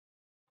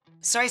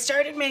So I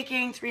started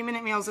making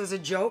 3-minute meals as a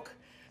joke.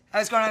 I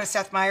was going on the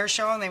Seth Meyers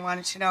show and they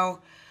wanted to know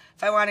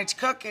if I wanted to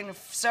cook, and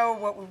if so,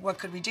 what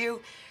could we do?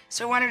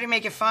 So I wanted to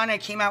make it fun. I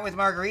came out with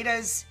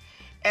margaritas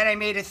and I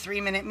made a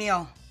 3-minute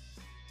meal.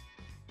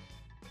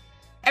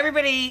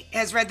 Everybody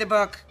has read the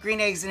book Green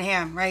Eggs and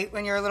Ham, right?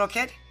 When you're a little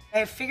kid. I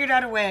have figured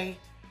out a way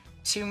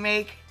to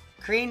make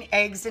green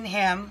eggs and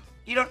ham.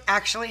 You don't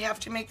actually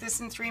have to make this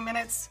in 3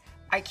 minutes.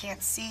 I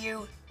can't see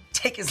you.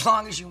 Take as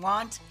long as you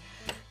want.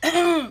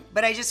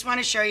 But I just want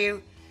to show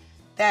you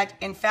that,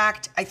 in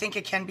fact, I think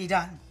it can be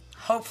done.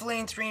 Hopefully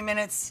in 3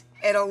 minutes,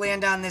 it'll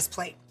land on this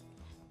plate.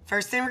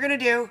 First thing we're gonna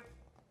do,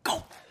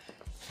 go.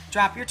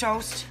 Drop your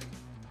toast.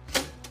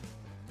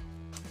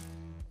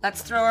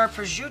 Let's throw our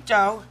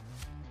prosciutto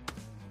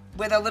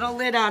with a little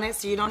lid on it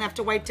so you don't have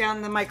to wipe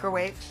down the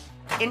microwave,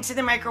 into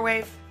the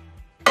microwave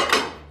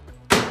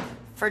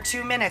for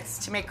 2 minutes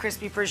to make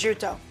crispy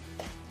prosciutto.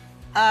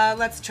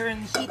 Let's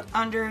turn the heat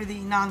under the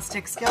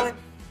nonstick skillet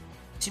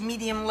to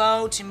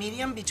medium-low to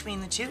medium, between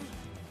the two.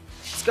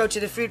 Let's go to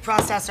the food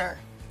processor.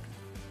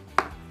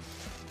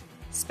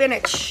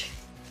 Spinach,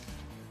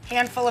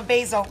 handful of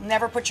basil.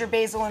 Never put your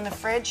basil in the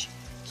fridge.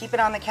 Keep it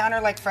on the counter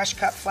like fresh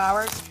cut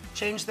flowers.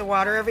 Change the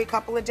water every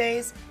couple of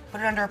days. Put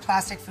it under a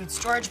plastic food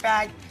storage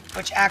bag,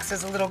 which acts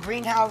as a little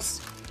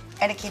greenhouse,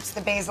 and it keeps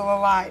the basil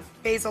alive.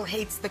 Basil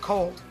hates the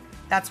cold.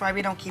 That's why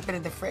we don't keep it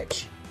in the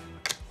fridge.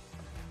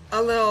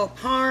 A little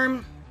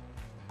parm,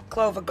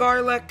 clove of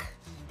garlic,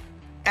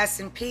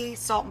 S&P,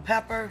 salt and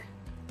pepper.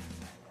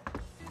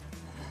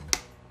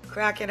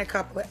 Crack in a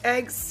couple of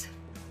eggs,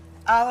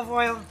 olive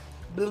oil.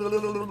 A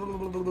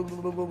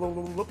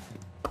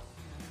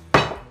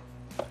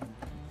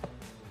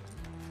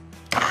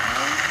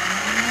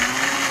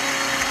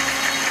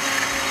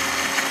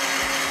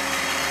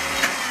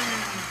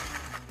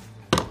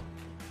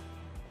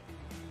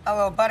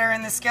little butter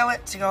in the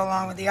skillet to go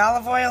along with the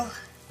olive oil.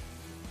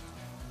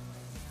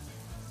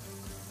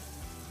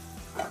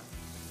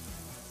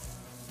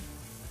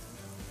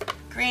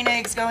 Green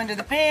eggs go into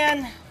the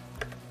pan.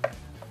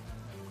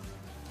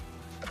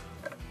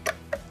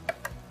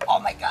 Oh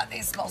my God,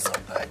 they smell so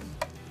good.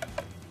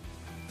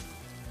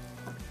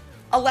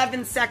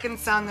 11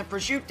 seconds on the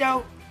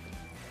prosciutto.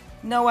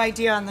 No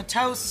idea on the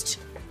toast.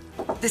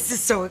 This is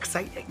so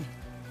exciting.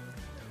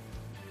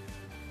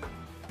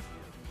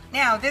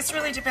 Now, this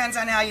really depends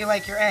on how you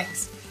like your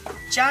eggs.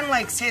 John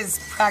likes his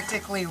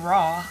practically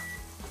raw.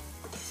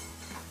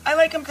 I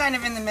like them kind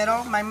of in the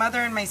middle. My mother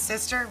and my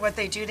sister, what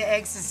they do to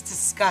eggs is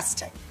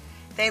disgusting.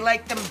 They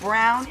like them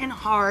brown and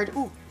hard.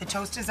 Ooh, the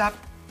toast is up.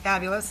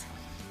 Fabulous.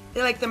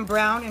 They like them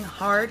brown and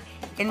hard.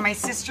 And my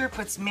sister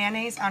puts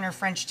mayonnaise on her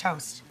French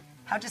toast.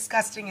 How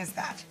disgusting is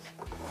that?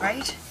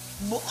 Right?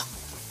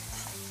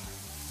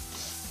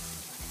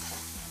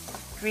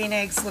 Green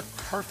eggs look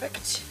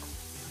perfect.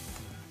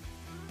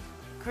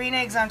 Green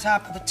eggs on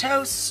top of the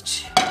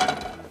toast.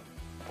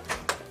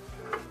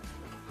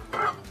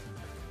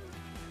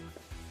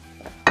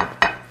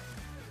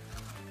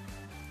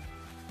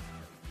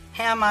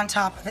 Ham on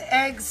top of the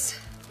eggs.